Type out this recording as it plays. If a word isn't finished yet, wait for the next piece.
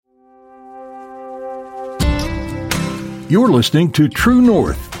You're listening to True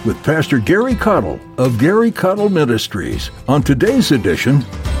North with Pastor Gary Cottle of Gary Cottle Ministries. On today's edition,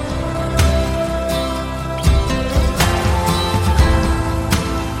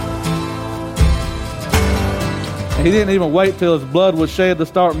 he didn't even wait till his blood was shed to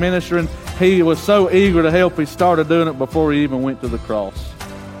start ministering. He was so eager to help, he started doing it before he even went to the cross.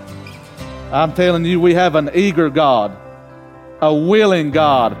 I'm telling you, we have an eager God, a willing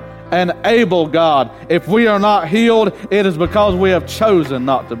God, an able God. If we are not healed, it is because we have chosen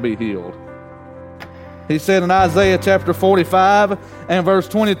not to be healed. He said in Isaiah chapter 45 and verse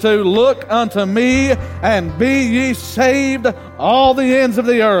 22, "Look unto me and be ye saved, all the ends of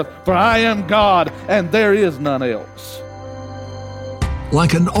the earth, for I am God and there is none else."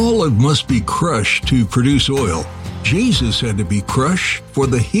 like an olive must be crushed to produce oil, Jesus had to be crushed for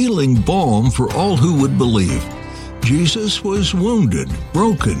the healing balm for all who would believe. Jesus was wounded,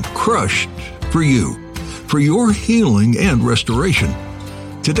 broken, crushed for you, for your healing and restoration.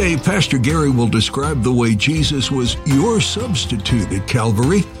 Today, Pastor Gary will describe the way Jesus was your substitute at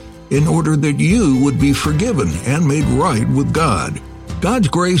Calvary in order that you would be forgiven and made right with God. God's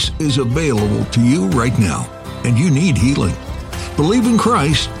grace is available to you right now, and you need healing. Believe in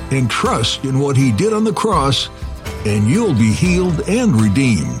Christ and trust in what He did on the cross, and you'll be healed and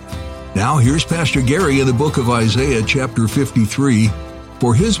redeemed. Now, here's Pastor Gary in the book of Isaiah, chapter 53,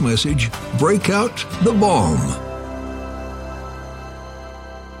 for his message, Break Out the Balm.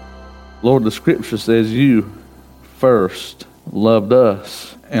 Lord, the Scripture says you first loved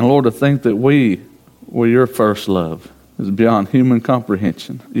us. And Lord, to think that we were your first love is beyond human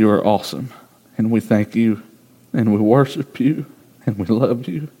comprehension. You are awesome. And we thank you, and we worship you, and we love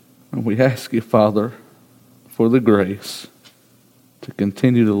you. And we ask you, Father, for the grace to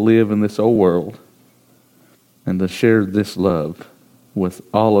continue to live in this old world and to share this love with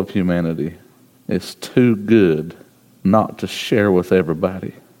all of humanity. It's too good not to share with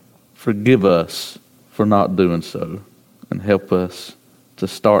everybody. Forgive us for not doing so, and help us to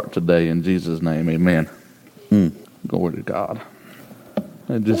start today in Jesus' name. Amen. Glory to God.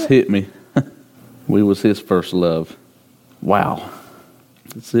 It just hit me. We was His first love. Wow.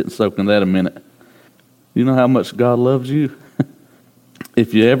 Let's sit and soak in that a minute. You know how much God loves you?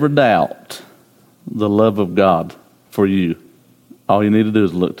 If you ever doubt the love of God for you, all you need to do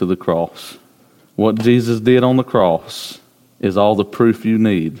is look to the cross. What Jesus did on the cross is all the proof you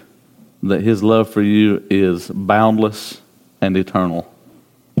need that His love for you is boundless and eternal.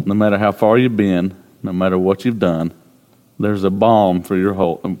 No matter how far you've been, no matter what you've done, there's a balm for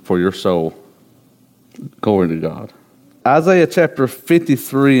your soul. Glory to God. Isaiah chapter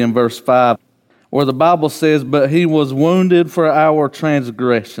 53 and verse 5, where the Bible says, "But He was wounded for our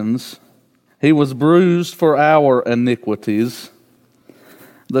transgressions, He was bruised for our iniquities.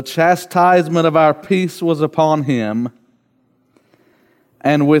 The chastisement of our peace was upon Him,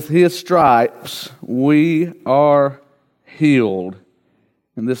 and with His stripes we are healed."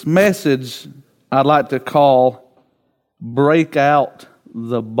 And this message I'd like to call Break Out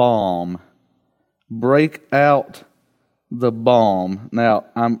the Balm. Break out the balm. Now,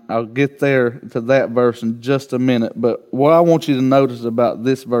 I'll get there to that verse in just a minute, but what I want you to notice about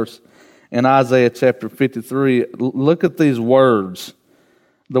this verse in Isaiah chapter 53, look at these words.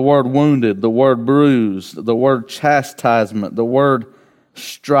 The word wounded, the word bruised, the word chastisement, the word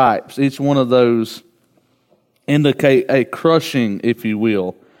stripes. Each one of those indicate a crushing, if you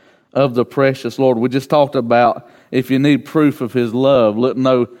will, of the precious Lord. We just talked about, if you need proof of His love, look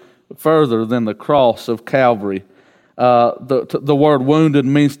no further than the cross of Calvary. The word wounded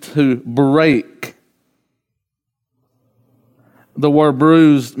means to break. The word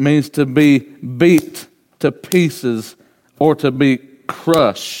bruised means to be beat to pieces or to be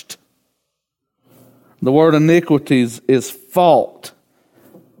crushed. The word iniquities is fault.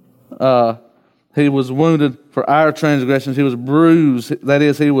 He was wounded for our transgressions. He was bruised. That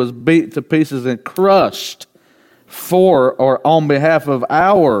is, He was beat to pieces and crushed for or on behalf of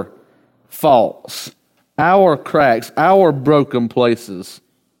our faults, our cracks, our broken places.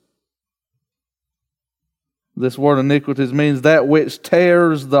 This word iniquities means that which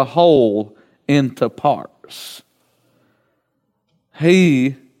tears the whole into parts.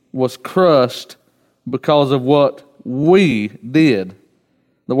 He was crushed because of what we did.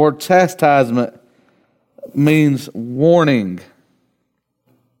 The word chastisement means warning.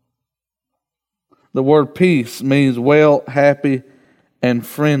 The word peace means well, happy, and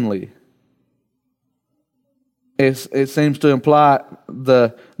friendly. It seems to imply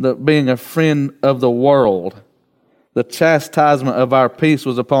the being a friend of the world. The chastisement of our peace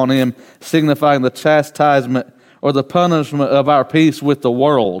was upon Him, signifying the chastisement or the punishment of our peace with the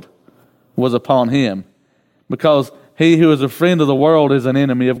world was upon Him. Because he who is a friend of the world is an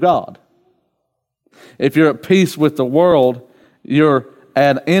enemy of God. If you're at peace with the world, you're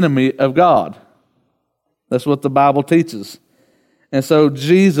an enemy of God. That's what the Bible teaches. And so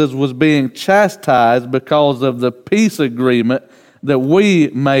Jesus was being chastised because of the peace agreement that we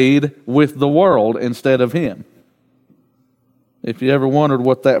made with the world instead of him. If you ever wondered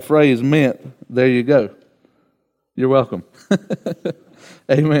what that phrase meant, there you go. You're welcome.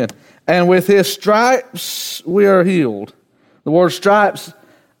 Amen. And with his stripes we are healed. The word stripes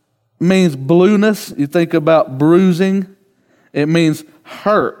means blueness. You think about bruising. It means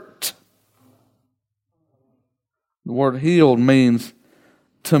hurt. The word healed means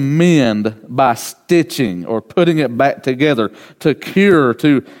to mend by stitching or putting it back together, to cure,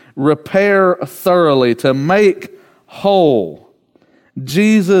 to repair thoroughly, to make whole.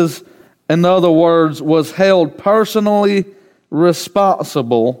 Jesus, in other words, was held personally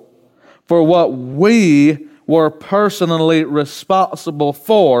responsible for what we were personally responsible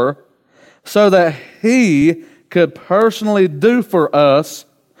for, so that he could personally do for us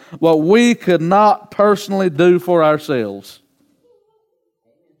what we could not personally do for ourselves.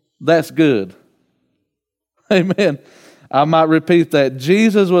 That's good. Amen. I might repeat that.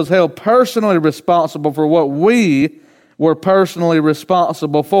 Jesus was held personally responsible for what we were personally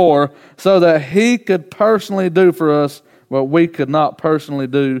responsible for, so that he could personally do for us what we could not personally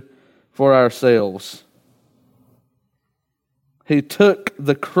do for ourselves. He took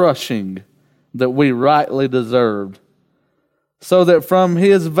the crushing that we rightly deserved, so that from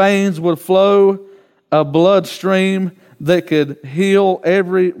his veins would flow a bloodstream that could heal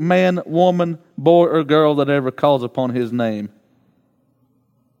every man, woman, boy, or girl that ever calls upon his name.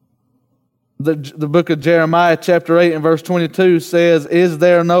 The book of Jeremiah chapter 8 and verse 22 says, "Is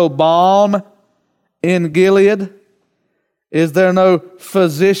there no balm in Gilead? Is there no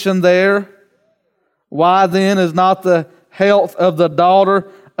physician there? Why then is not the health of the daughter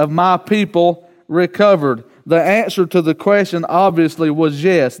of my people recovered?" The answer to the question obviously was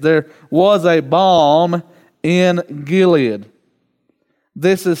yes. There was a balm in Gilead.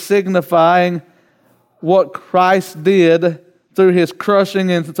 This is signifying what Christ did through his crushing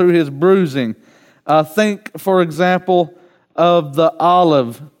and through his bruising. Think, for example, of the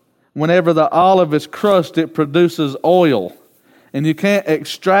olive. Whenever the olive is crushed, it produces oil. And you can't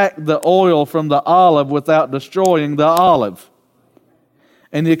extract the oil from the olive without destroying the olive.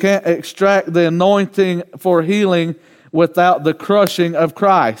 And you can't extract the anointing for healing without the crushing of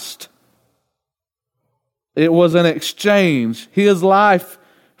Christ. It was an exchange. His life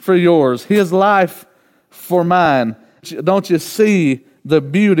for yours. His life for mine. Don't you see the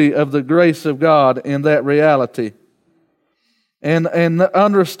beauty of the grace of God in that reality? And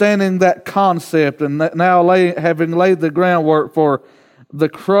understanding that concept, and now having laid the groundwork for the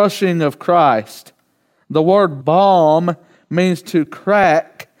crushing of Christ. The word balm means to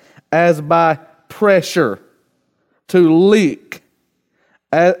crack as by pressure, to leak,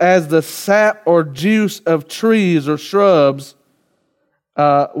 as the sap or juice of trees or shrubs,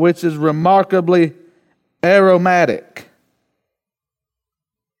 which is remarkably aromatic.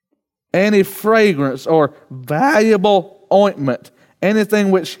 Any fragrance or valuable ointment,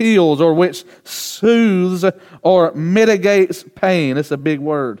 anything which heals or which soothes or mitigates pain. It's a big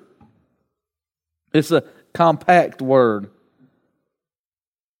word. It's a compact word.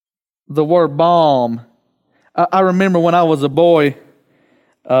 The word balm. I remember when I was a boy,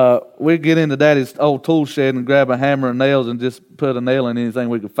 we'd get into Daddy's old tool shed and grab a hammer and nails and just put a nail in anything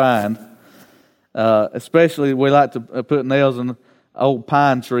we could find. Especially we like to put nails in old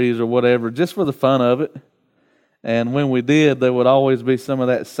pine trees or whatever, just for the fun of it. And when we did, there would always be some of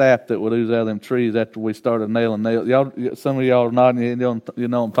that sap that would ooze out of them trees after we started nailing nails. Y'all, some of y'all are nodding, you know what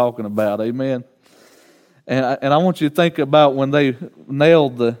I'm talking about. Amen. And I want you to think about when they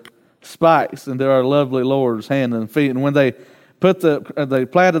nailed the spikes into our lovely Lord's hand and feet, and when they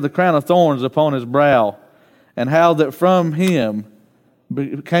planted the crown of thorns upon his brow, and how that from him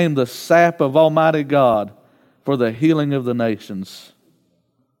became the sap of Almighty God for the healing of the nations.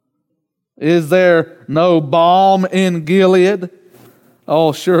 Is there no balm in Gilead?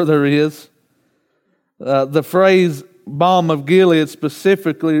 Oh, sure there is. The phrase balm of Gilead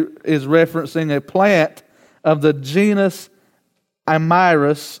specifically is referencing a plant of the genus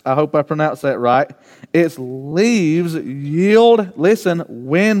Amyris. I hope I pronounced that right. Its leaves yield, listen,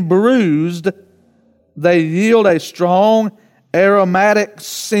 when bruised, they yield a strong aromatic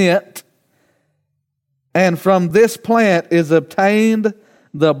scent, and from this plant is obtained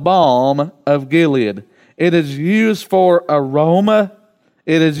the balm of Gilead. It is used for aroma,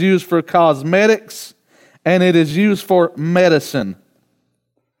 it is used for cosmetics, and it is used for medicine.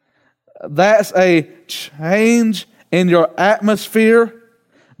 That's a change in your atmosphere.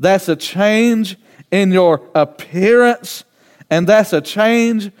 That's a change in your appearance. And that's a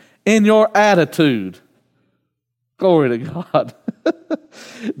change in your attitude. Glory to God.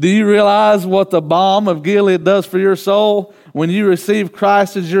 Do you realize what the balm of Gilead does for your soul? When you receive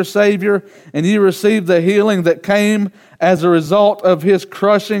Christ as your Savior and you receive the healing that came as a result of His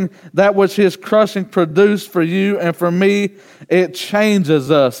crushing, that which His crushing produced for you and for me, it changes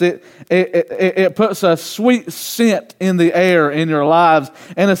us. It puts a sweet scent in the air in your lives,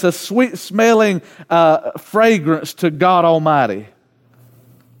 and it's a sweet smelling fragrance to God Almighty.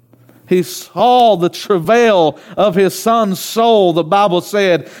 He saw the travail of His Son's soul, the Bible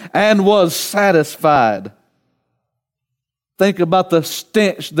said, and was satisfied. Think about the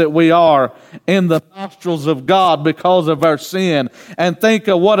stench that we are in the nostrils of God because of our sin. And think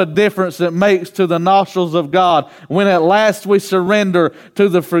of what a difference it makes to the nostrils of God when at last we surrender to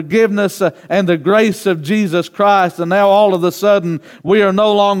the forgiveness and the grace of Jesus Christ. And now all of a sudden we are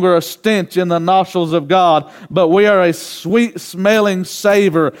no longer a stench in the nostrils of God, but we are a sweet smelling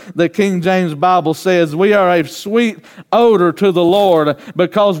savor. The King James Bible says we are a sweet odor to the Lord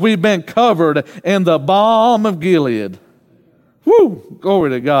because we've been covered in the balm of Gilead. Woo! Glory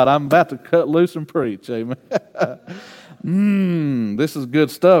to God. I'm about to cut loose and preach. Amen. This is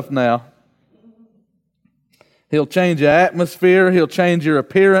good stuff now. He'll change your atmosphere. He'll change your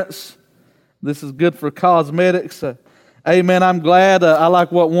appearance. This is good for cosmetics. Amen. I'm glad. I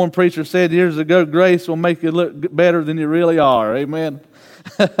like what one preacher said years ago. Grace will make you look better than you really are. Amen.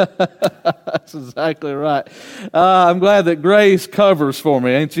 That's exactly right. I'm glad that grace covers for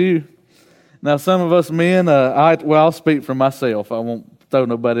me, ain't you? Now, some of us men, I'll speak for myself. I won't throw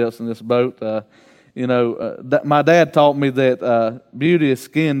nobody else in this boat. My dad taught me that beauty is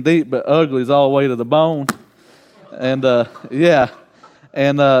skin deep, but ugly is all the way to the bone. And, there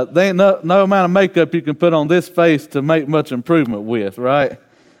ain't no amount of makeup you can put on this face to make much improvement with, right?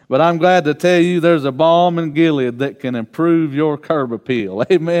 But I'm glad to tell you there's a balm in Gilead that can improve your curb appeal.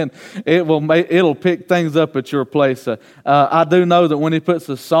 Amen. It'll pick things up at your place. I do know that when He puts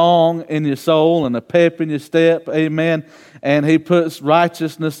a song in your soul and a pep in your step, amen, and He puts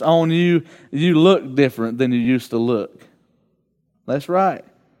righteousness on you, you look different than you used to look. That's right.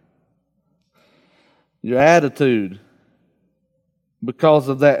 Your attitude. Because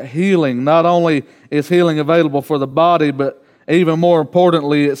of that healing, not only is healing available for the body, but even more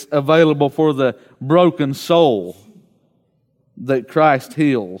importantly, it's available for the broken soul that Christ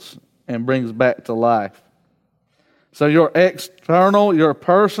heals and brings back to life. So your external, your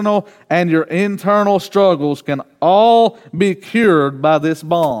personal, and your internal struggles can all be cured by this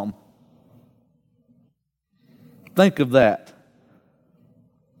balm. Think of that.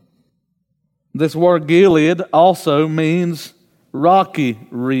 This word Gilead also means rocky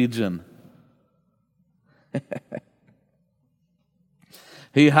region.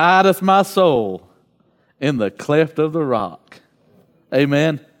 He hideth my soul in the cleft of the rock.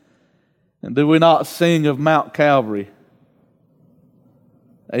 Amen. And do we not sing of Mount Calvary?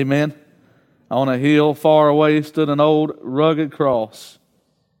 Amen. On a hill far away stood an old rugged cross,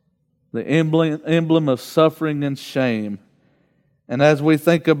 the emblem of suffering and shame. And as we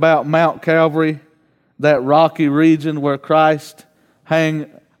think about Mount Calvary, that rocky region where Christ hang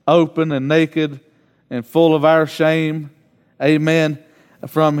open and naked and full of our shame, amen,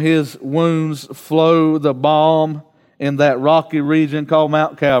 from His wounds flow the balm in that rocky region called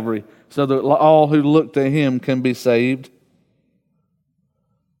Mount Calvary, so that all who look to Him can be saved.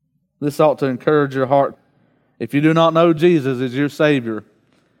 This ought to encourage your heart. If you do not know Jesus as your Savior,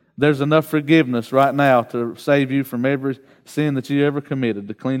 there's enough forgiveness right now to save you from every sin that you ever committed,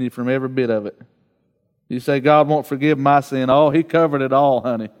 to clean you from every bit of it. You say, God won't forgive my sin. Oh, He covered it all,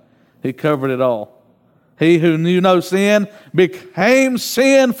 honey. He covered it all. He who knew no sin became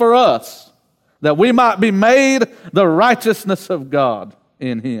sin for us, that we might be made the righteousness of God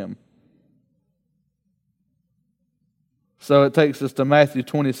in Him. So it takes us to Matthew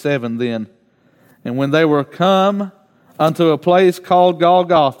 27 then. And when they were come unto a place called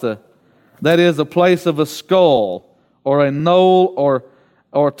Golgotha, that is a place of a skull, or a knoll,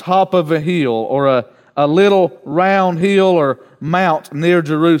 or top of a hill, or a little round hill or mount near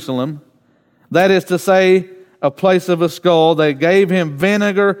Jerusalem, that is to say, a place of a skull, they gave Him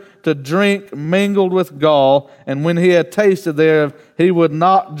vinegar to drink mingled with gall, and when He had tasted thereof, He would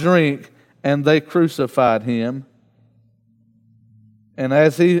not drink, and they crucified Him. And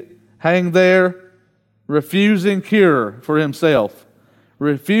as He hung there, refusing cure for Himself,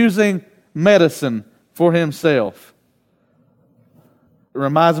 refusing medicine for Himself. It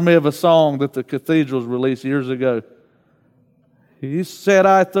reminds me of a song that the cathedrals released years ago. He said,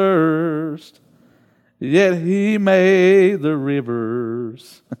 I thirst. yet He made the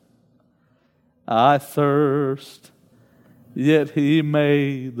rivers. I thirst, yet He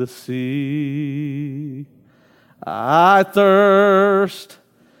made the sea. I thirst,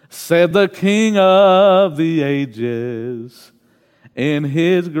 said the King of the ages. In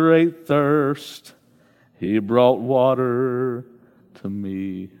His great thirst, He brought water to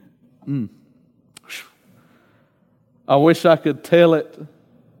me. I wish I could tell it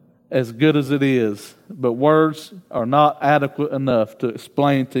as good as it is, but words are not adequate enough to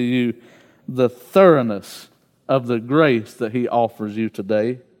explain to you the thoroughness of the grace that He offers you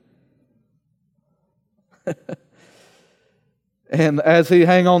today. And as He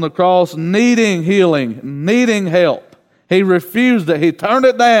hung on the cross, needing healing, needing help, He refused it. He turned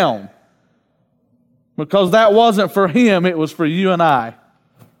it down because that wasn't for Him, it was for you and I.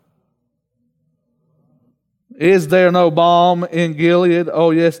 Is there no balm in Gilead?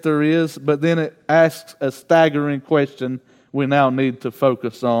 Oh, yes, there is. But then it asks a staggering question we now need to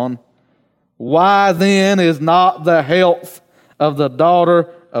focus on. Why then is not the health of the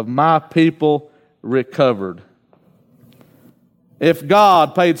daughter of my people recovered? If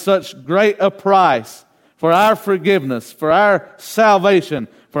God paid such great a price for our forgiveness, for our salvation,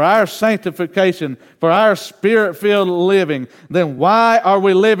 for our sanctification, for our Spirit-filled living, then why are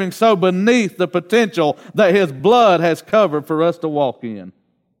we living so beneath the potential that His blood has covered for us to walk in?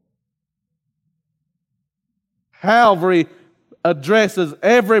 Calvary addresses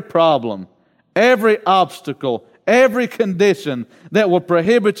every problem, every obstacle, every condition that will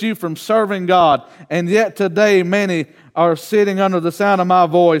prohibit you from serving God. And yet today many are sitting under the sound of my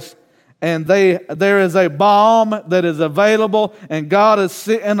voice, and there is a balm that is available, and God is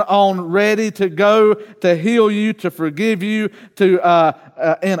sitting on ready to go to heal you, to forgive you, to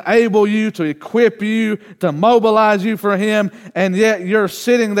enable you, to equip you, to mobilize you for Him, and yet you're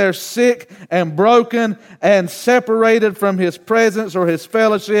sitting there sick and broken and separated from His presence or His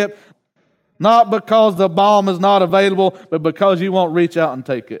fellowship, not because the balm is not available, but because you won't reach out and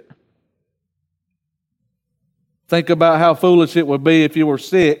take it. Think about how foolish it would be if you were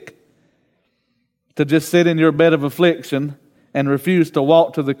sick to just sit in your bed of affliction and refuse to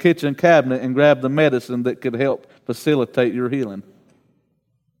walk to the kitchen cabinet and grab the medicine that could help facilitate your healing.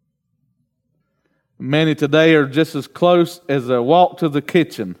 Many today are just as close as a walk to the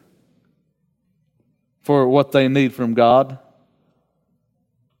kitchen for what they need from God,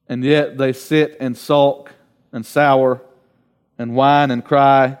 and yet they sit and sulk and sour and whine and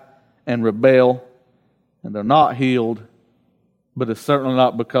cry and rebel, and they're not healed, but it's certainly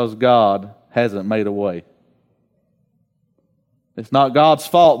not because God hasn't made a way. It's not God's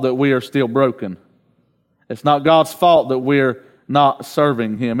fault that we are still broken. It's not God's fault that we're not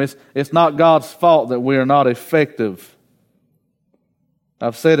serving Him. It's not God's fault that we are not effective.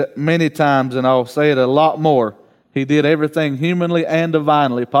 I've said it many times, and I'll say it a lot more. He did everything humanly and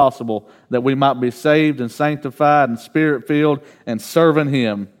divinely possible that we might be saved and sanctified and Spirit-filled and serving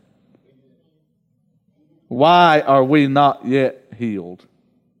Him. Why are we not yet healed?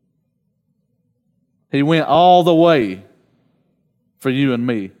 He went all the way for you and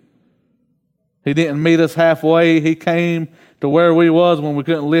me. He didn't meet us halfway. He came to where we was when we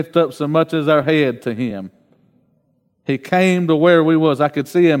couldn't lift up so much as our head to Him. He came to where we was. I could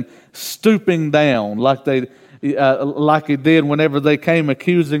see Him stooping down like He did whenever they came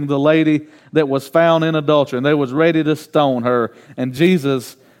accusing the lady that was found in adultery, and they was ready to stone her. And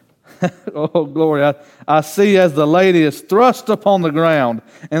Jesus, oh glory, I see as the lady is thrust upon the ground,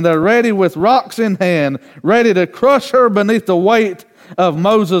 and they're ready with rocks in hand, ready to crush her beneath the weight of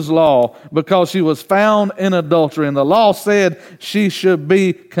Moses' law, because she was found in adultery, and the law said she should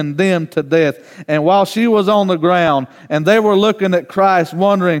be condemned to death. And while she was on the ground and they were looking at Christ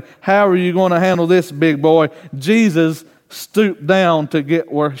wondering, how are you going to handle this, big boy? Jesus stooped down to get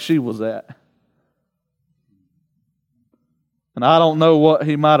where she was at. And I don't know what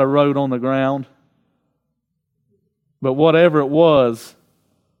He might have wrote on the ground, but whatever it was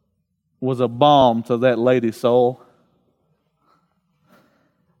a balm to that lady's soul.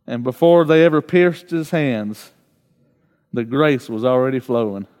 And before they ever pierced His hands, the grace was already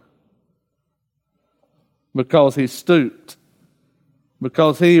flowing. Because He stooped.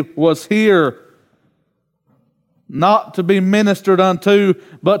 Because He was here not to be ministered unto,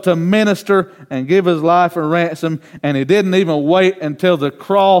 but to minister and give His life a ransom. And He didn't even wait until the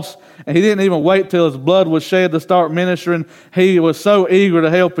cross, and He didn't even wait till His blood was shed to start ministering. He was so eager to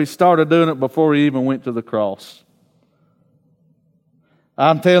help, He started doing it before He even went to the cross.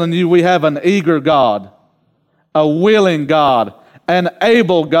 I'm telling you, we have an eager God, a willing God, an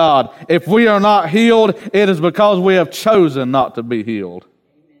able God. If we are not healed, it is because we have chosen not to be healed.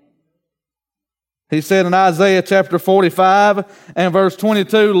 He said in Isaiah chapter 45 and verse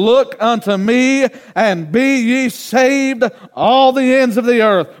 22, "Look unto me and be ye saved, all the ends of the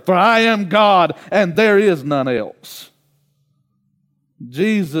earth, for I am God and there is none else."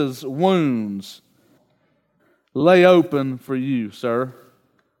 Jesus' wounds lay open for you, sir,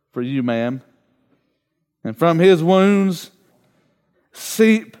 for you, ma'am. And from his wounds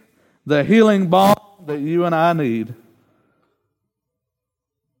seep the healing balm that you and I need.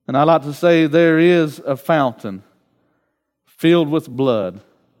 And I like to say there is a fountain filled with blood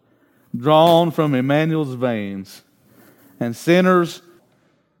drawn from Emmanuel's veins. And sinners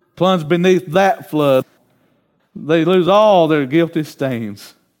plunge beneath that flood. They lose all their guilty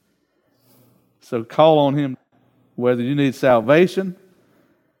stains. So call on him, whether you need salvation,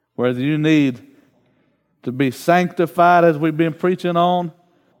 whether you need to be sanctified as we've been preaching on.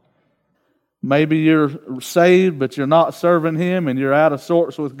 Maybe you're saved, but you're not serving him and you're out of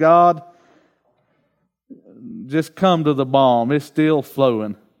sorts with God. Just come to the balm. It's still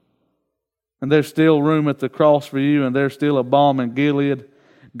flowing. And there's still room at the cross for you, and there's still a balm in Gilead.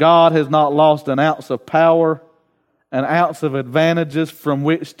 God has not lost an ounce of power, an ounce of advantages from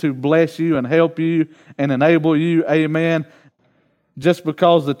which to bless you and help you and enable you. Amen. Just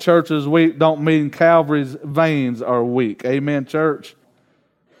because the church is weak don't mean Calvary's veins are weak. Amen, church.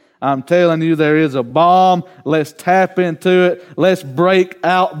 I'm telling you, there is a balm. Let's tap into it. Let's break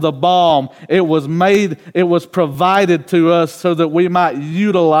out the balm. It was provided to us so that we might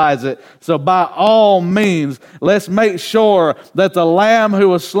utilize it. So by all means, let's make sure that the Lamb who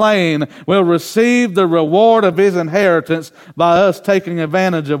was slain will receive the reward of his inheritance by us taking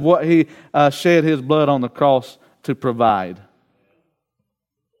advantage of what he shed his blood on the cross to provide.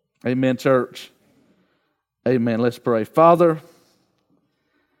 Amen, church. Amen. Let's pray. Father,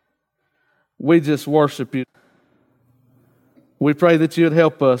 we just worship you. We pray that you would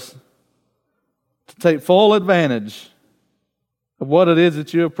help us to take full advantage of what it is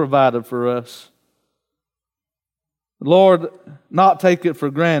that you have provided for us. Lord, not take it for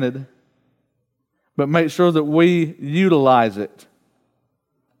granted, but make sure that we utilize it.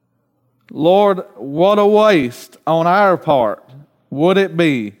 Lord, what a waste on our part would it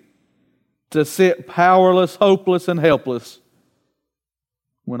be to sit powerless, hopeless, and helpless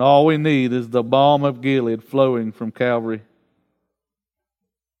when all we need is the balm of Gilead flowing from Calvary.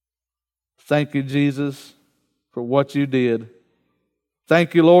 Thank you, Jesus, for what you did.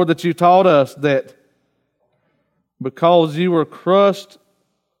 Thank you, Lord, that you taught us that because you were crushed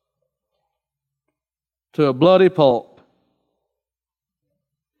to a bloody pulp,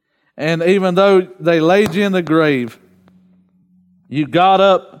 and even though they laid you in the grave, you got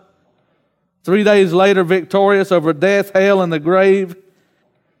up 3 days later victorious over death, hell, and the grave,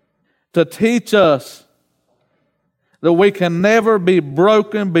 to teach us that we can never be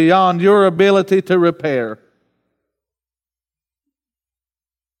broken beyond your ability to repair.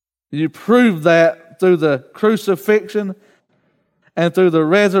 You proved that through the crucifixion and through the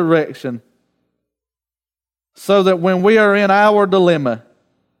resurrection, so that when we are in our dilemma,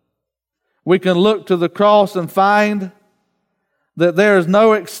 we can look to the cross and find that there is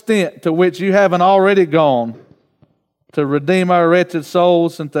no extent to which you haven't already gone to redeem our wretched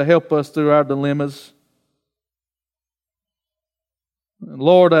souls and to help us through our dilemmas.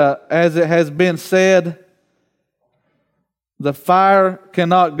 Lord, as it has been said, the fire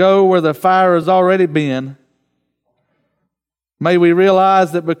cannot go where the fire has already been. May we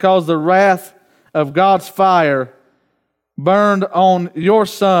realize that because the wrath of God's fire burned on your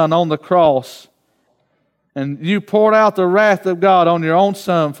Son on the cross, and you poured out the wrath of God on your own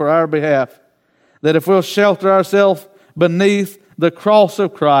Son for our behalf, that if we'll shelter ourselves beneath the cross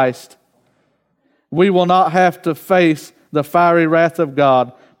of Christ, we will not have to face the fiery wrath of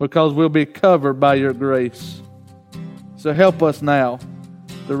God because we'll be covered by your grace. So help us now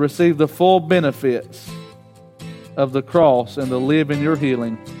to receive the full benefits of the cross and to live in your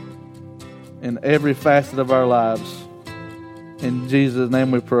healing in every facet of our lives. In Jesus'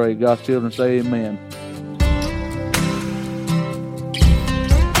 name we pray. God's children say amen.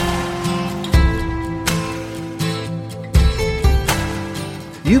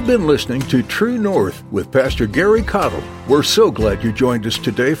 You've been listening to True North with Pastor Gary Cottle. We're so glad you joined us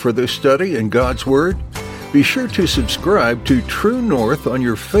today for this study in God's Word. Be sure to subscribe to True North on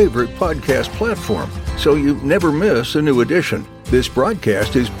your favorite podcast platform so you never miss a new edition. This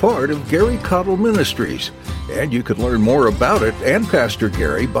broadcast is part of Gary Cottle Ministries, and you can learn more about it and Pastor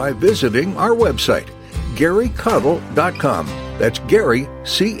Gary by visiting our website, GaryCottle.com. That's Gary,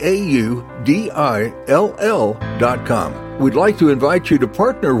 CAUDILL.com. We'd like to invite you to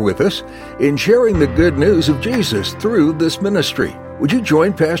partner with us in sharing the good news of Jesus through this ministry. Would you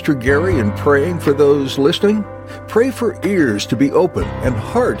join Pastor Gary in praying for those listening? Pray for ears to be open and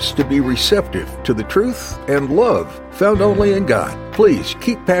hearts to be receptive to the truth and love found only in God. Please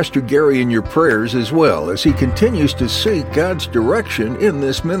keep Pastor Gary in your prayers as well as he continues to seek God's direction in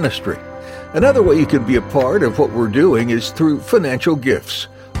this ministry. Another way you can be a part of what we're doing is through financial gifts.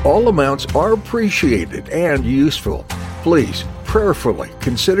 All amounts are appreciated and useful. Please prayerfully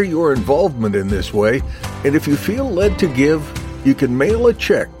consider your involvement in this way, and if you feel led to give, you can mail a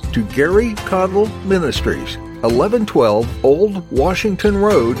check to Gary Connell Ministries, 1112 Old Washington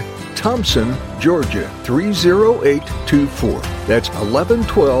Road, Thompson, Georgia, 30824. That's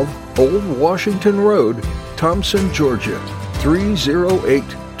 1112 Old Washington Road, Thompson, Georgia,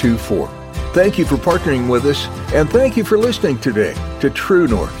 30824. Thank you for partnering with us, and thank you for listening today to True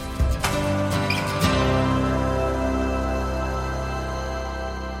North.